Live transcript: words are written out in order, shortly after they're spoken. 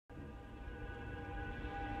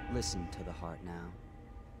Listen to the heart now,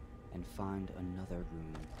 and find another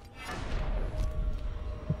room.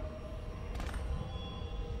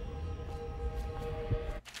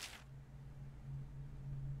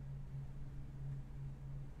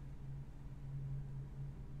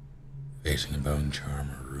 Facing a bone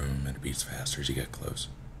charm or room, and it beats faster as you get close.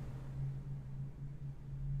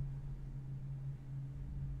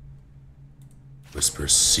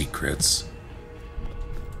 Whispers secrets.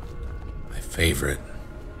 My favorite.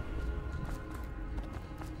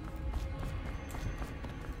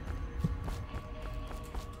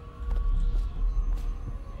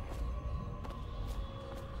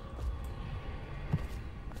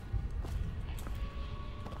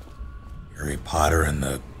 Harry Potter and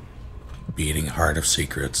the beating heart of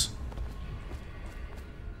secrets.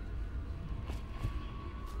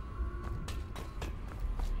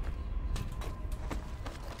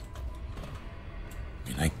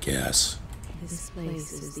 I guess. This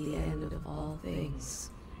place is the end of all things,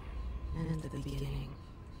 and the beginning.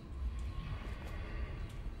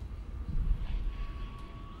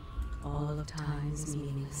 All of time is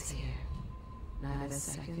meaningless here. Neither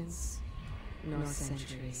seconds, nor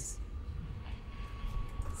centuries.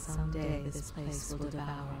 Someday this place will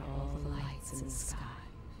devour all the lights in the sky.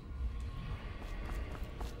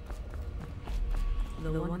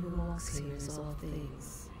 The one who walks here is all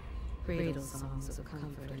things. Cradle songs of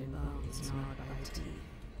comfort and bones gnawed by teeth.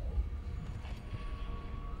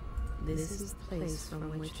 This is the place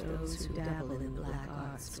from which those who dabble in black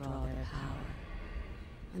arts draw their power.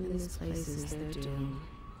 And this place is their doom.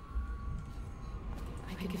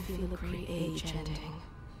 I can feel a great age ending.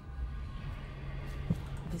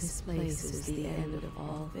 This place is the end of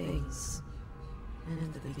all things,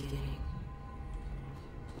 and the beginning.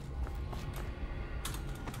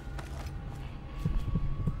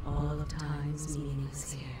 All of time is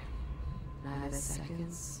meaningless here. Neither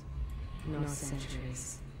seconds, nor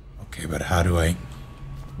centuries. Okay, but how do I...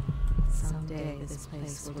 Someday this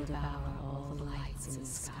place will devour all the lights in the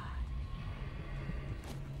sky.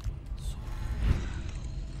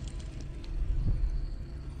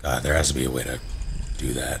 God, there has to be a way to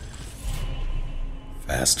do that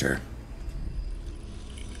faster.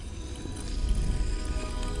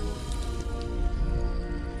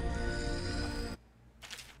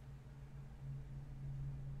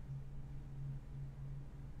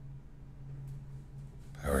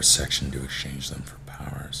 Power section to exchange them for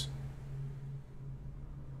powers.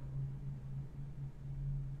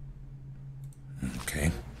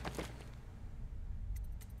 Okay.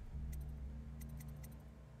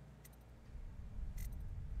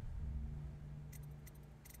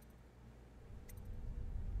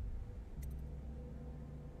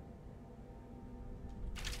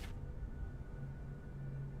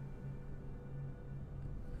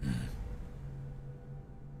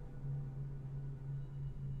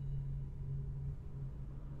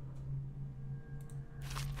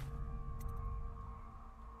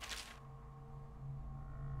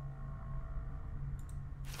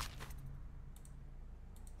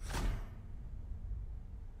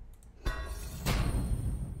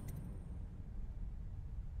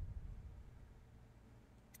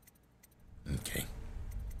 Okay.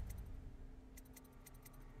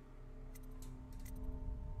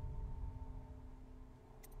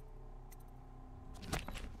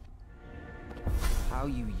 How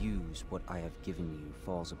you use what I have given you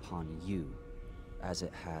falls upon you, as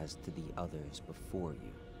it has to the others before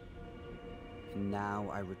you. And now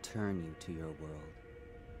I return you to your world,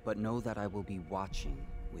 but know that I will be watching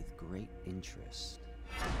with great interest.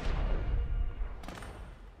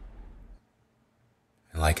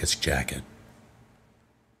 I like his jacket.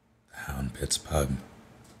 The Hound Pit's pub.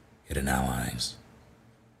 Hidden allies.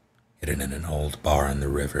 Hidden in an old bar on the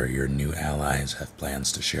river, your new allies have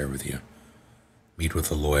plans to share with you. Meet with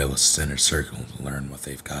the loyalists in a circle to learn what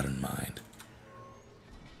they've got in mind.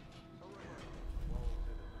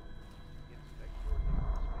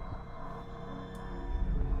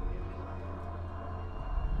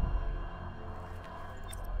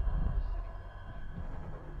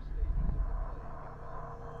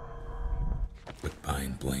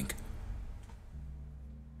 Woodbine blink.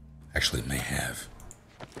 Actually, may have.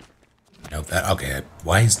 Nope, that. Okay,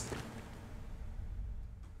 why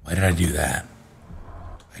did I do that?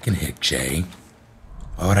 I can hit J.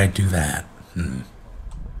 Why would I do that? I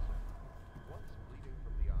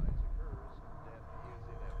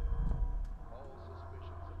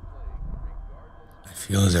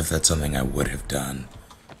feel as if that's something I would have done.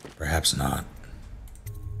 Perhaps not.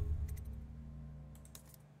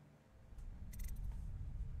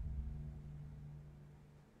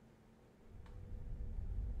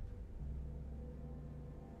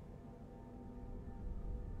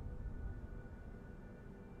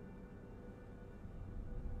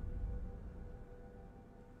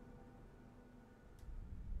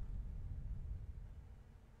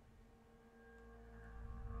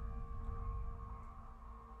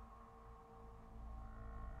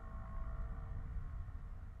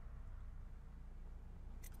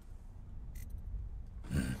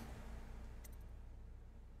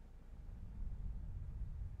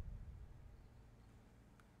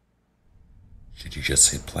 Did you just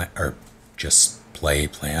say plant, or just play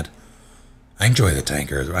plant? I enjoy the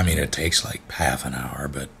tanker. I mean, it takes like half an hour,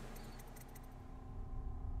 but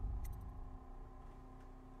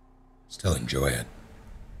still enjoy it.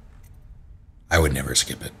 I would never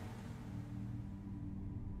skip it.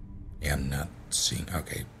 Yeah, I'm not seeing.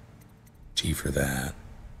 Okay, G for that.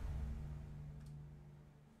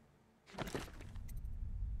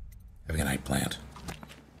 Have a good night, plant.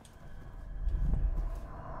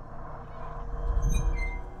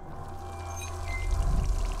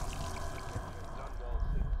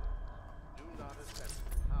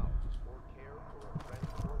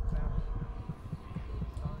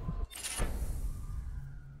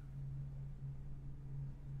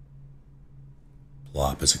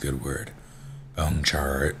 Plop is a good word. Bone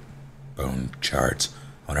charts.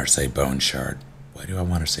 I want to say bone shard. Why do I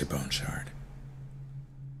want to say bone shard?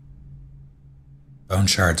 Bone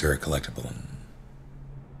shards are a collectible in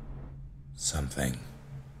something.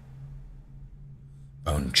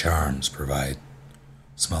 Bone charms provide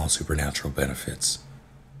small supernatural benefits.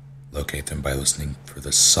 Locate them by listening for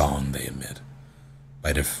the song they emit.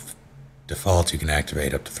 By default, you can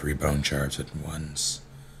activate up to 3 bone shards at once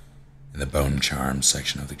in the bone charms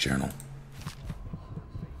section of the journal.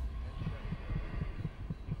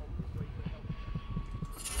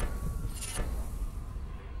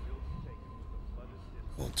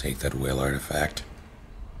 We'll take that whale artifact.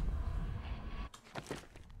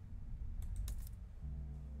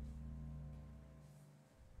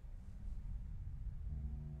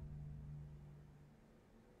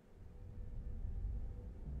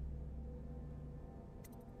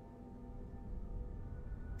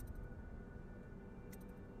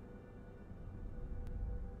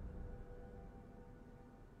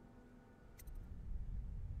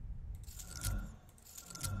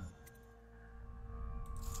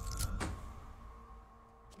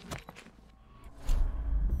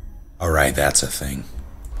 Alright, that's a thing.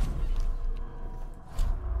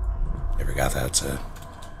 I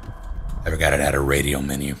forgot it had a radial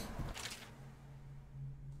menu.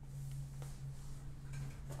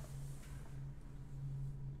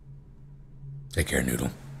 Take care, Noodle.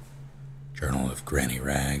 Journal of Granny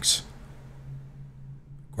Rags.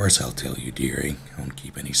 Of course I'll tell you, dearie. I won't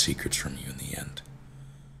keep any secrets from you in the end.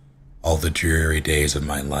 All the dreary days of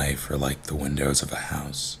my life are like the windows of a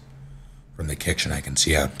house. From the kitchen I can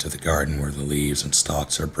see out into the garden where the leaves and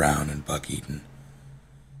stalks are brown and buck-eaten.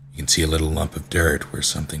 You can see a little lump of dirt where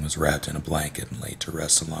something was wrapped in a blanket and laid to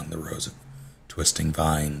rest along the rows of twisting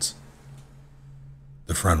vines.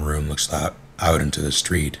 The front room looks out into the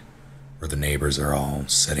street, where the neighbors are all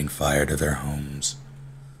setting fire to their homes,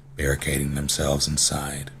 barricading themselves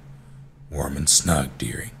inside, warm and snug,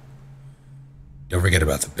 dearie. Don't forget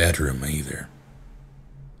about the bedroom either.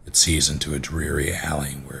 It sees into a dreary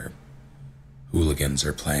alley where hooligans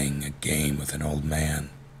are playing a game with an old man.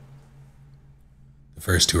 The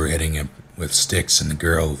first two are hitting him with sticks, and the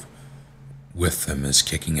girl with them is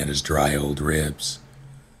kicking at his dry old ribs.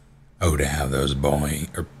 Oh, to have those bones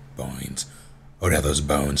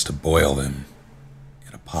to boil them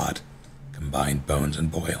in a pot. Combined bones and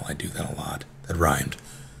boil. I do that a lot. That rhymed.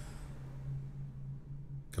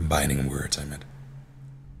 Combining words, I meant.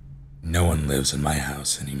 No one lives in my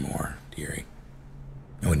house anymore, dearie.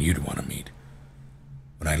 No one you'd want to meet.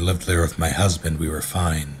 When I lived there with my husband, we were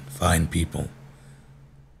fine people.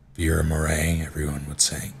 Vera Moray, everyone would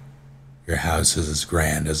say. Your house is as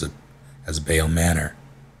grand as Bale Manor.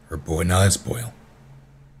 Or Boyle. No, that's Boyle.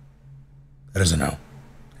 That is a no.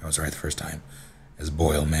 I was right the first time. As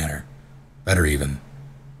Boyle Manor. Better even.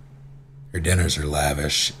 Your dinners are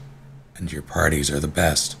lavish, and your parties are the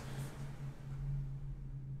best.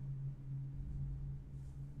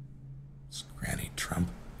 It's Granny Trump.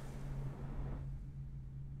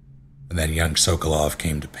 When that young Sokolov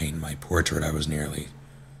came to paint my portrait, I was nearly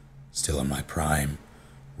still in my prime.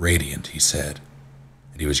 Radiant, he said.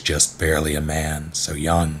 And he was just barely a man, so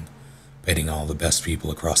young, painting all the best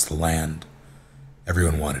people across the land.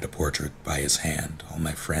 Everyone wanted a portrait by his hand, all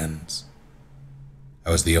my friends.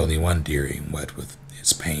 I was the only one, dearie, wet with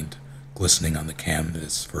his paint, glistening on the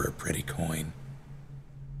canvas for a pretty coin.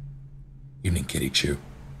 Evening, Kitty Chew.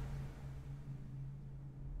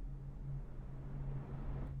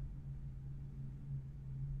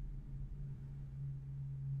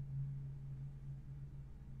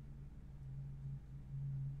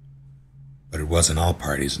 But it wasn't all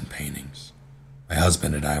parties and paintings. My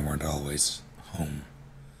husband and I weren't always home.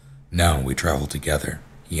 No, we traveled together,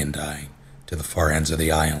 he and I, to the far ends of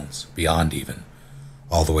the Isles, beyond even,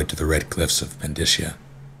 all the way to the red cliffs of Pendicia,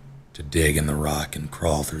 to dig in the rock and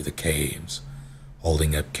crawl through the caves,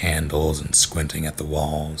 holding up candles and squinting at the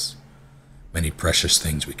walls, Many precious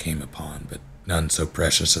things we came upon, but none so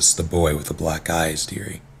precious as the boy with the black eyes,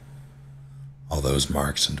 dearie. All those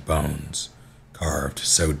marks and bones, carved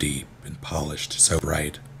so deep and polished so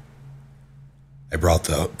bright. I brought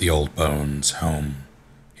the old bones home,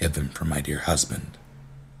 hid them from my dear husband.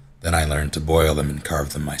 Then I learned to boil them and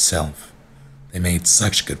carve them myself. They made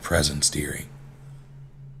such good presents, dearie.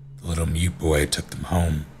 The little mute boy took them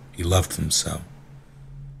home. He loved them so.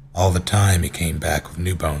 All the time he came back with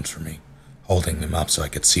new bones for me, holding them up so I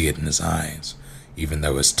could see it in his eyes, even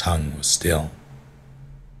though his tongue was still.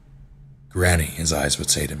 Granny, his eyes would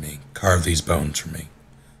say to me, carve these bones for me.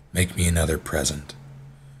 Make me another present.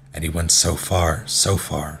 And he went so far,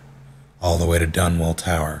 all the way to Dunwall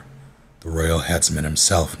Tower, the royal headsman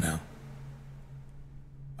himself now.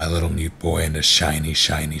 My little mute boy and his shiny,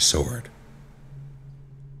 shiny sword.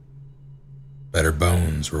 Better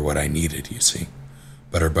bones were what I needed, you see.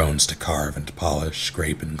 Better bones to carve and to polish,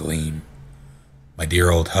 scrape and gleam. My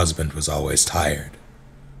dear old husband was always tired.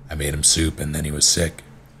 I made him soup and then he was sick.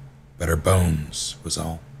 Better bones was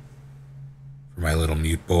all. For my little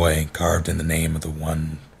mute boy, carved in the name of the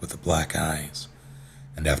one with the black eyes.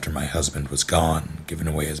 And after my husband was gone, giving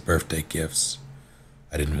away his birthday gifts,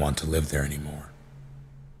 I didn't want to live there anymore.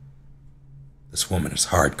 This woman is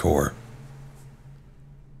hardcore.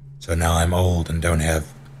 So now I'm old and don't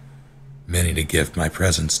have many to give my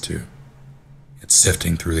presents to. It's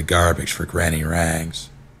sifting through the garbage for granny rags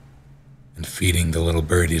and feeding the little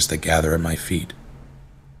birdies that gather at my feet.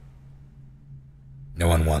 No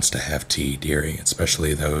one wants to have tea, dearie,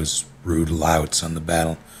 especially those rude louts on the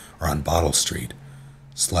battle or on Bottle Street.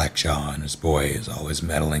 Slackjaw and his boy is always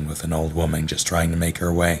meddling with an old woman just trying to make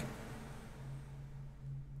her way.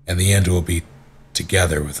 In the end we'll be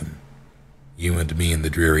together with him, you and me in the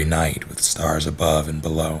dreary night with stars above and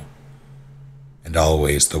below, and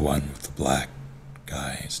always the one with the black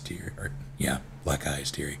eyes, dear. Black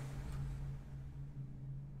eyes, dearie.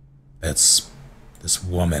 This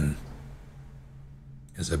woman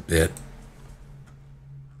is a bit.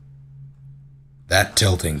 That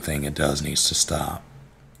tilting thing it does needs to stop.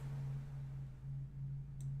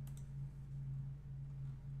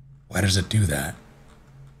 Why does it do that?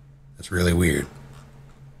 That's really weird.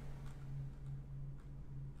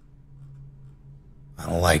 I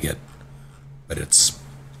don't like it, but it's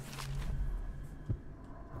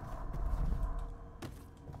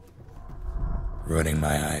ruining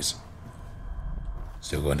my eyes.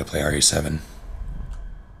 Still going to play RE7?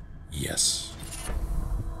 Yes.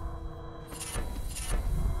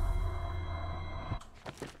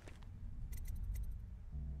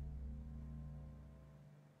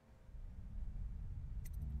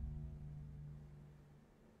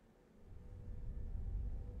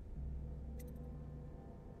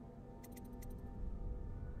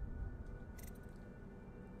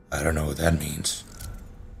 I don't know what that means.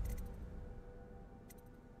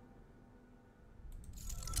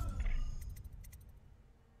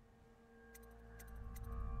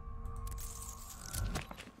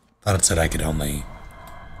 Thought it said I could only...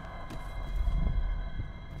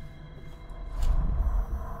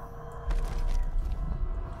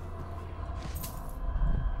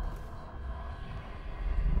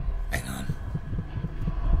 Hang on.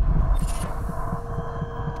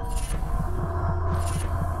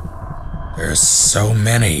 There's so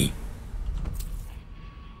many.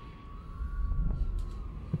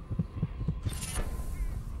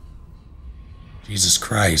 Jesus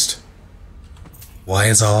Christ. Why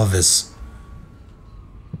is all of this...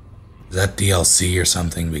 Is that DLC or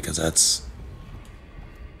something? Because that's...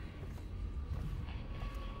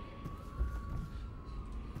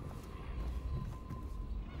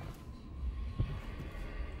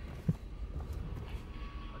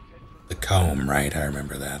 The comb, right? I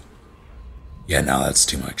remember that. Yeah, no, that's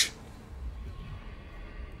too much.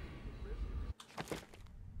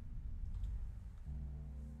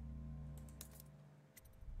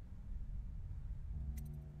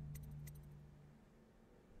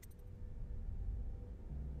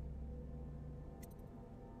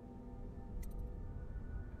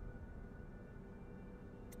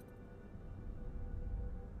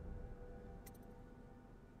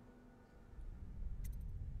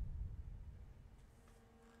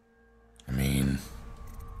 I mean,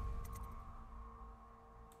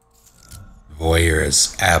 voyeur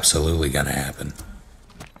is absolutely gonna happen.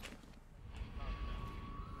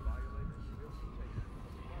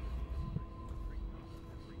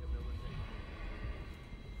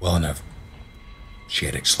 Well enough,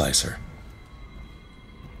 Shadix Slicer.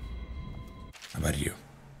 How about you?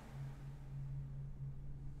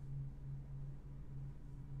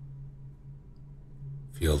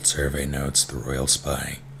 Field survey notes the royal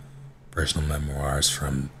spy. Personal memoirs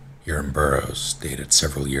from Hiram Burroughs, dated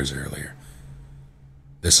several years earlier.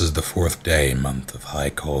 This is the 4th day, month of high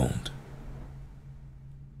cold.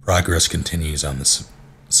 Progress continues on the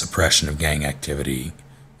suppression of gang activity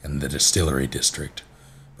in the distillery district,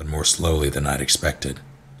 but more slowly than I'd expected.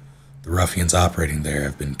 The ruffians operating there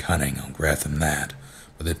have been cunning, I'll grant them that,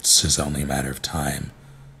 but this is only a matter of time.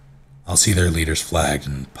 I'll see their leaders flogged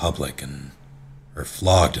in public,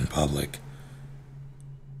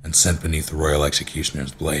 and sent beneath the royal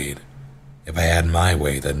executioner's blade. If I had my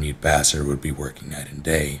way, that mute bastard would be working night and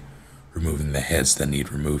day, removing the heads that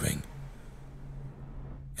need removing.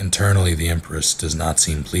 Internally, the Empress does not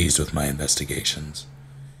seem pleased with my investigations.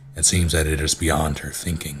 It seems that it is beyond her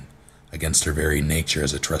thinking, against her very nature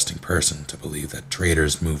as a trusting person, to believe that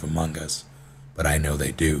traitors move among us. But I know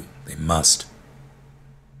they do. They must.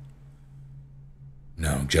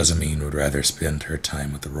 No, Jessamine would rather spend her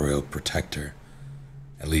time with the royal protector.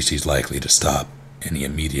 At least he's likely to stop any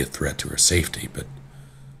immediate threat to her safety, but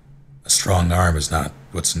a strong arm is not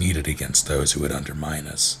what's needed against those who would undermine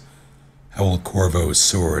us. How will Corvo's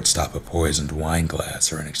sword stop a poisoned wine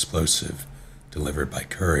glass or an explosive delivered by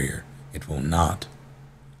courier? It will not.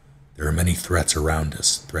 There are many threats around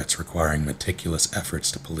us, threats requiring meticulous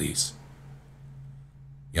efforts to police.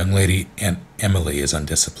 Young Lady Aunt Emily is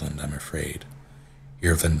undisciplined, I'm afraid.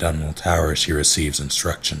 Here within Dunwell Tower she receives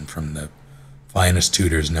instruction from the finest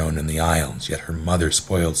tutors known in the Isles, yet her mother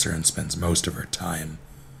spoils her and spends most of her time.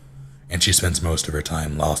 And she spends most of her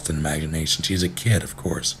time lost in imagination. She's a kid, of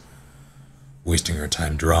course, wasting her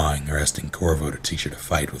time drawing or asking Corvo to teach her to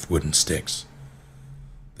fight with wooden sticks.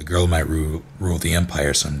 The girl might rule the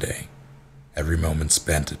Empire someday. Every moment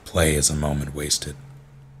spent at play is a moment wasted.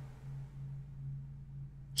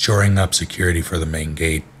 Shoring up security for the main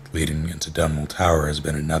gate leading into Dunwell Tower has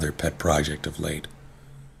been another pet project of late.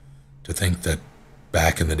 To think that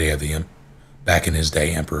back in his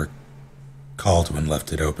day, Emperor Caldwin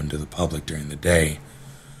left it open to the public during the day,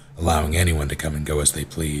 allowing anyone to come and go as they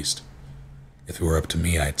pleased. If it were up to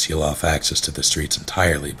me, I'd seal off access to the streets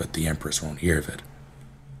entirely, but the Empress won't hear of it.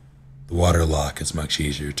 The water lock is much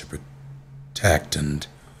easier to protect, and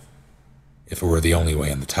if it were the only way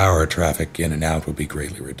in the tower, traffic in and out would be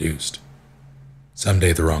greatly reduced.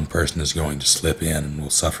 Someday the wrong person is going to slip in and will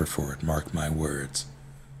suffer for it, mark my words.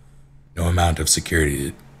 No amount of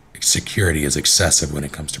security is excessive when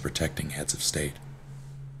it comes to protecting heads of state.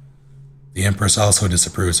 The Empress also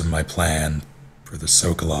disapproves of my plan for the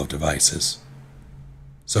Sokolov devices.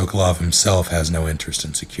 Sokolov himself has no interest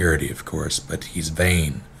in security, of course, but he's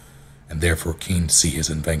vain, and therefore keen to see his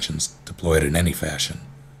inventions deployed in any fashion.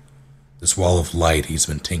 This wall of light he's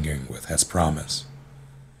been tinkering with has promise.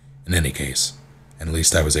 In any case, at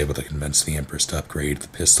least I was able to convince the Empress to upgrade the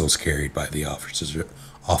pistols carried by the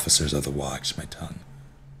officers of the watch. My tongue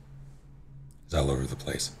is all over the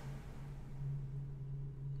place.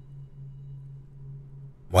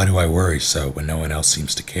 Why do I worry so when no one else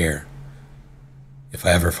seems to care? If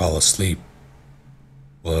I ever fall asleep,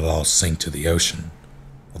 will it all sink to the ocean?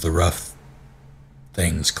 Will the rough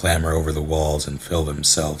things clamber over the walls and fill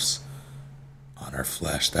themselves on our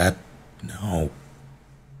flesh? No.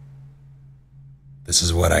 This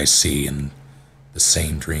is what I see in the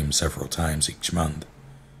same dream several times each month.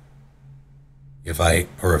 If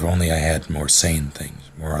only I had more sane things,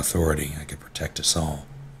 more authority, I could protect us all.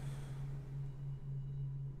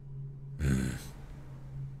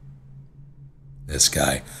 This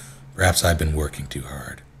guy, perhaps I've been working too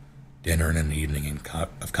hard. Dinner and an evening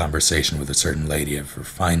of conversation with a certain lady of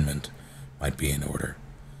refinement might be in order,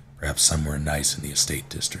 perhaps somewhere nice in the estate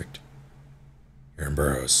district. Hiram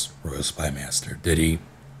Burroughs, Royal Spymaster.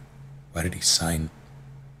 Why did he sign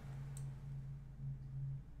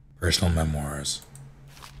personal memoirs?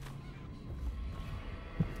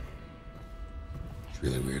 It's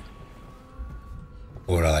really weird.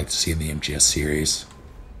 What would I like to see in the MGS series?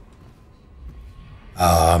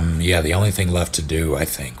 Yeah, the only thing left to do, I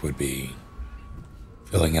think, would be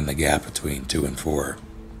filling in the gap between 2 and 4.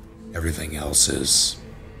 Everything else is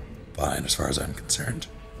fine as far as I'm concerned.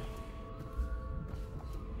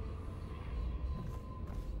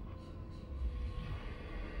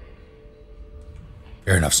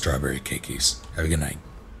 Fair enough, strawberry cakeys. Have a good night.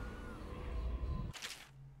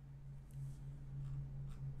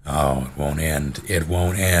 Oh, it won't end. It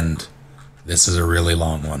won't end. This is a really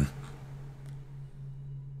long one.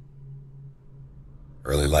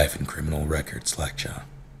 Early life and criminal records, Slackjaw.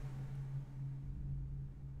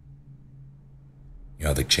 You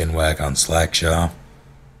know the chinwag on Slackjaw?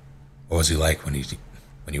 What was he like when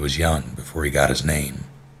he was young, before he got his name?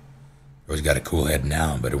 He's got a cool head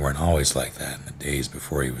now, but it weren't always like that in the days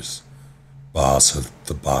before he was boss of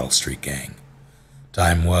the Bottle Street gang.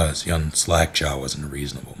 Time was, young Slackjaw wasn't a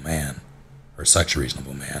reasonable man, or such a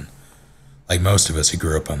reasonable man. Like most of us, he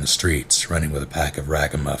grew up on the streets, running with a pack of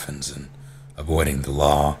ragamuffins and avoiding the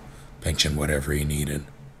law, pinching whatever he needed.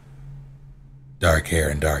 Dark hair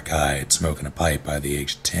and dark-eyed, smoking a pipe by the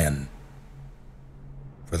age of 10.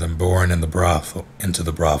 For them born in the into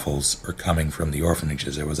the brothels or coming from the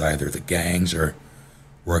orphanages, it was either the gangs or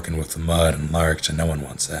working with the mud and larks, and no one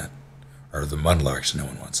wants that. Or the mud larks, and no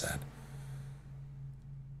one wants that.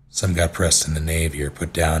 Some got pressed in the Navy or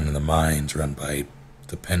put down in the mines run by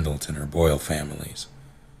the Pendleton or Boyle families.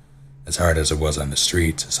 As hard as it was on the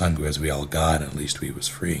streets, as hungry as we all got, at least we was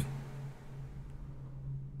free.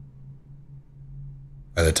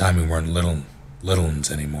 By the time we weren't little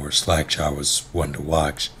uns anymore, Slackjaw was one to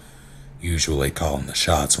watch, usually calling the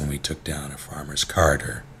shots when we took down a farmer's cart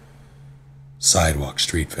or sidewalk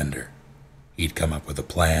street vendor. He'd come up with a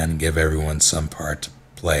plan, give everyone some part to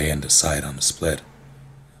play, and decide on the split.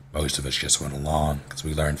 Most of us just went along, because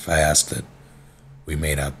we learned fast that we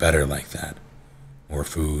made out better like that. More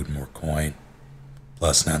food, more coin.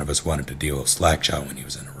 Plus, none of us wanted to deal with Slackjaw when he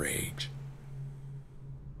was in a rage.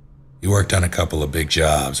 He worked on a couple of big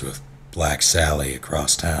jobs with Black Sally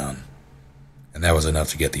across town, and that was enough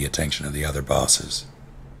to get the attention of the other bosses.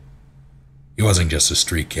 He wasn't just a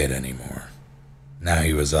street kid anymore. Now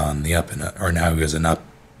he was on the now he was an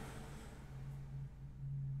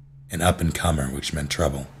up-and-comer, which meant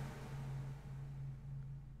trouble.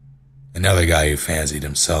 Another guy who fancied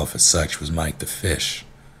himself as such was Mike the Fish,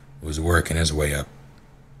 who was working his way up,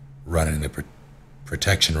 running the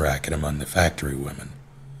protection racket among the factory women.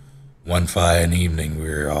 One fine evening, we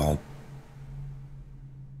were all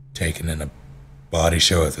taken in a body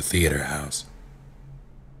show at the theater house.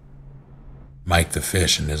 Mike the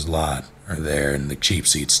Fish and his lot are there, and the cheap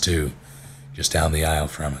seats too, just down the aisle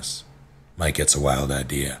from us. Mike gets a wild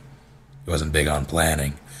idea. He wasn't big on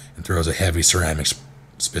planning, and throws a heavy ceramic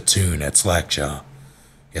spittoon at Slackjaw,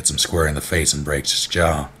 hits him square in the face and breaks his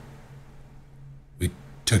jaw. We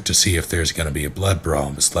took to see if there's going to be a blood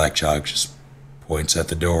brawl, but Slackjaw just points at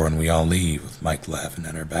the door and we all leave, with Mike laughing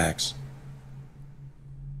at our backs.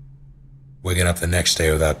 Waking up the next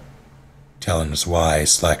day without telling us why,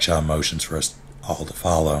 Slackjaw motions for us all to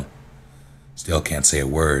follow. Still can't say a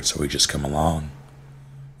word, so we just come along.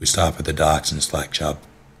 We stop at the docks and Slackjaw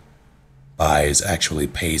actually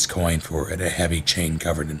pays coin for it, a heavy chain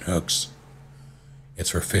covered in hooks. It's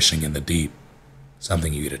for fishing in the deep,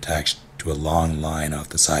 something you could attach to a long line off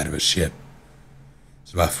the side of a ship.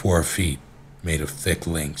 It's about 4 feet, made of thick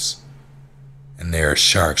links, and there are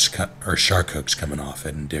shark hooks coming off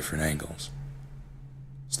it in different angles.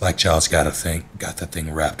 Slackjaw's got the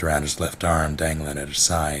thing wrapped around his left arm, dangling at his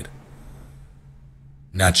side.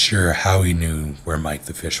 Not sure how he knew where Mike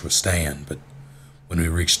the Fish was staying, but when we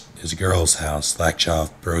reached his girl's house, Slackjaw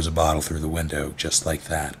throws a bottle through the window, just like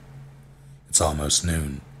that. It's almost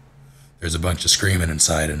noon. There's a bunch of screaming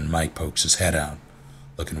inside, and Mike pokes his head out,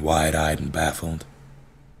 looking wide-eyed and baffled.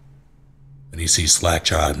 When he sees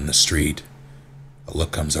Slackjaw in the street, a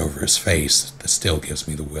look comes over his face that still gives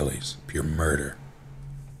me the willies. Pure murder.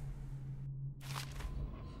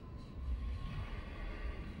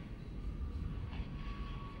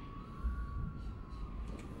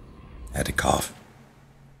 I had to cough.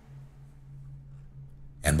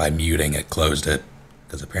 And by muting it, closed it,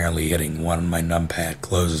 because apparently hitting one on my numpad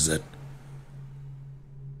closes it.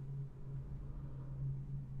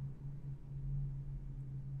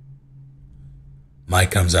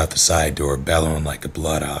 Mike comes out the side door, bellowing like a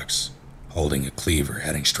blood ox, holding a cleaver,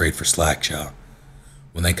 heading straight for Slackjaw.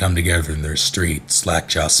 When they come together in their street,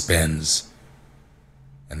 Slackjaw spins,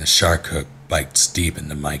 and the shark hook bites deep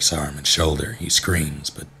into Mike's arm and shoulder. He screams,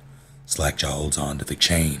 but Slackjaw holds on to the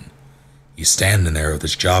chain. He's standing there with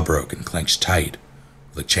his jaw broken, clenched tight,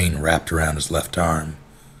 with a chain wrapped around his left arm,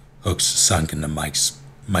 hooks sunk into Mike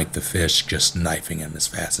the Fish, just knifing him as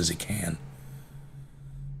fast as he can.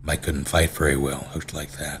 Mike couldn't fight very well, hooked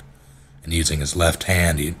like that, and using his left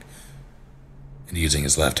hand,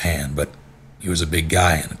 but he was a big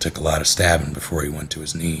guy and it took a lot of stabbing before he went to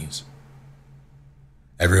his knees.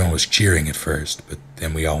 Everyone was cheering at first, but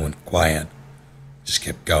then we all went quiet. Just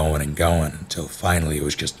kept going and going until finally it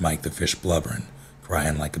was just Mike the Fish blubbering,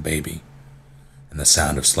 crying like a baby, and the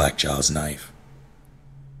sound of Slackjaw's knife.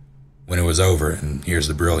 When it was over, and here's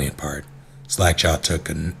the brilliant part, Slackjaw took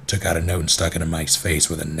out a note and stuck it in Mike's face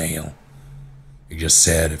with a nail. He just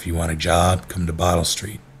said, "If you want a job, come to Bottle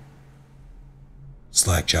Street."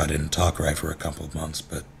 Slackjaw didn't talk right for a couple of months,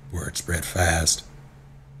 but word spread fast.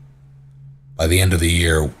 By the end of the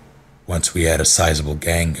year, once we had a sizable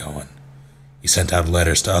gang going, he sent out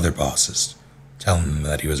letters to other bosses, telling them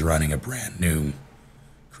that he was running a brand new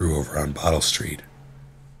crew over on Bottle Street.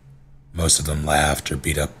 Most of them laughed or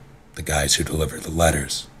beat up the guys who delivered the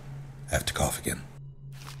letters. I have to cough again.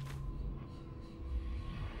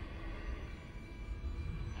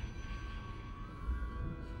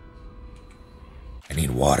 I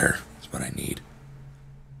need water, is what I need.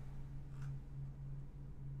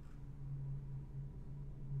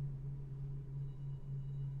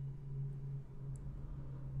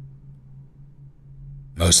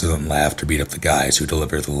 Most of them laughed or beat up the guys who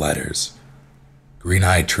delivered the letters.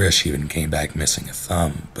 Green-eyed Trish even came back missing a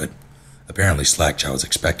thumb, but apparently Slackjaw was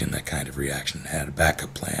expecting that kind of reaction and had a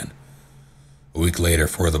backup plan. A week later,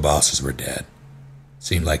 4 of the bosses were dead.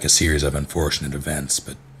 Seemed like a series of unfortunate events,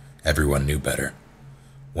 but everyone knew better.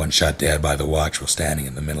 One shot dead by the watch while standing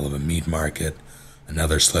in the middle of a meat market,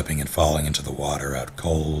 another slipping and falling into the water out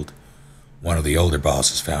cold. One of the older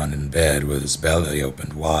bosses found in bed with his belly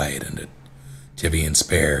opened wide and a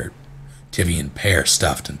Tivian pear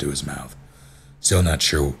stuffed into his mouth. Still not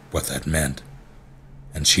sure what that meant.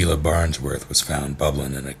 And Sheila Barnsworth was found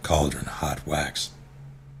bubbling in a cauldron of hot wax.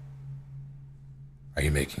 Are you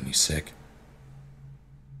making me sick?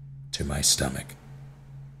 To my stomach.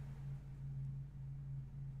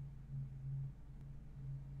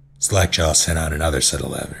 Slackjaw sent out another set of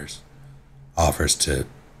letters. Offers to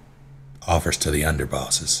the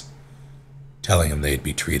underbosses, telling them they'd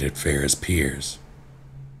be treated fair as peers.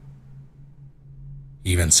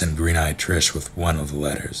 He even sent Green-Eyed Trish with one of the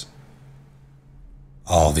letters.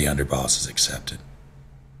 All the underbosses accepted.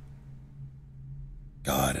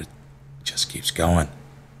 God, it just keeps going.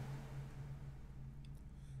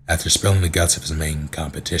 After spilling the guts of his main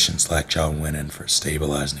competition, Slackjaw went in for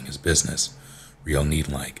stabilizing his business, real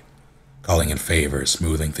neat-like, calling in favors,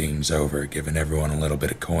 smoothing things over, giving everyone a little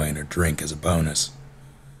bit of coin or drink as a bonus,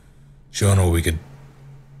 showing what we could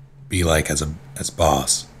be like as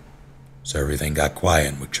boss. So everything got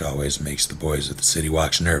quiet, which always makes the boys of the City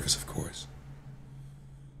Watch nervous, of course.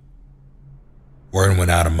 Word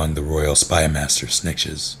went out among the Royal Spymaster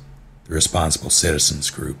Snitches, the responsible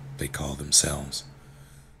citizens group they call themselves,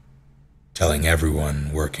 telling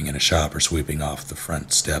everyone working in a shop or sweeping off the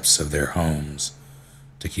front steps of their homes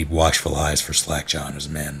to keep watchful eyes for Slackjaw and his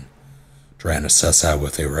men, trying to suss out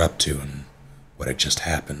what they were up to and what had just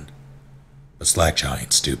happened. But Slackjaw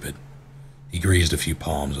ain't stupid. He greased a few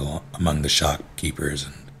palms among the shopkeepers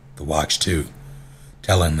and the watch too,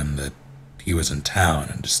 telling them that he was in town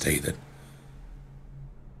and that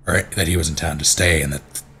he was in town to stay and that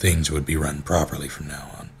things would be run properly from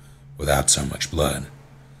now on, without so much blood.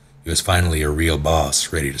 He was finally a real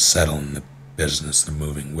boss, ready to settle in the business of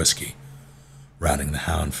moving whiskey, rounding the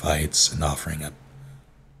hound fights and offering up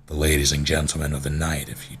the ladies and gentlemen of the night,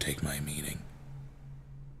 if you take my meaning.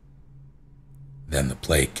 Then the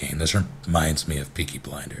plague came. This reminds me of Peaky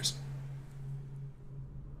Blinders.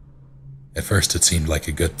 At first it seemed like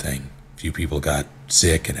a good thing. Few people got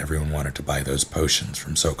sick and everyone wanted to buy those potions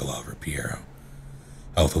from Sokolov or Piero.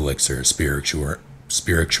 Health elixir,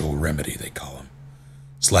 spiritual remedy, they call them.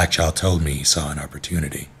 Slackjaw told me he saw an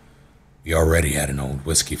opportunity. We already had an old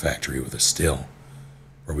whiskey factory with a still,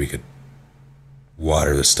 where we could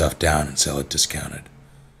water the stuff down and sell it discounted.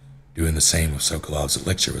 Doing the same with Sokolov's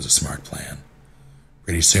elixir was a smart plan.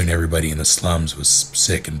 Pretty soon everybody in the slums was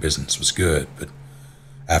sick and business was good, but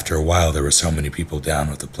after a while there were so many people down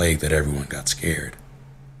with the plague that everyone got scared.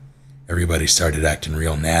 Everybody started acting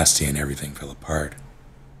real nasty and everything fell apart.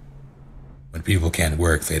 When people can't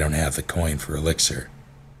work, they don't have the coin for elixir,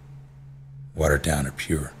 watered down or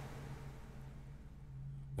pure.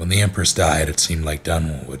 When the Empress died, it seemed like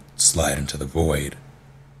Dunwall would slide into the void.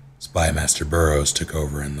 Spymaster Burroughs took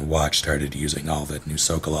over and the watch started using all that new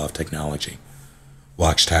Sokolov technology.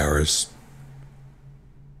 Watchtowers,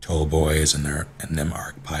 toll boys, and them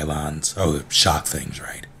arc pylons. Oh, the shock things,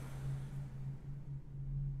 right?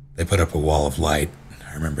 They put up a wall of light.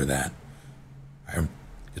 I remember that.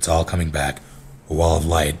 It's all coming back. A wall of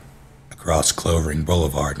light across Clovering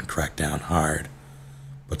Boulevard and cracked down hard.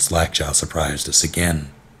 But Slackjaw surprised us again.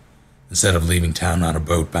 Instead of leaving town on a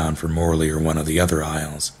boat bound for Morley or one of the other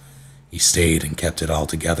isles, he stayed and kept it all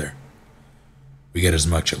together. We get as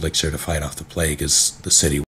much elixir to fight off the plague as the city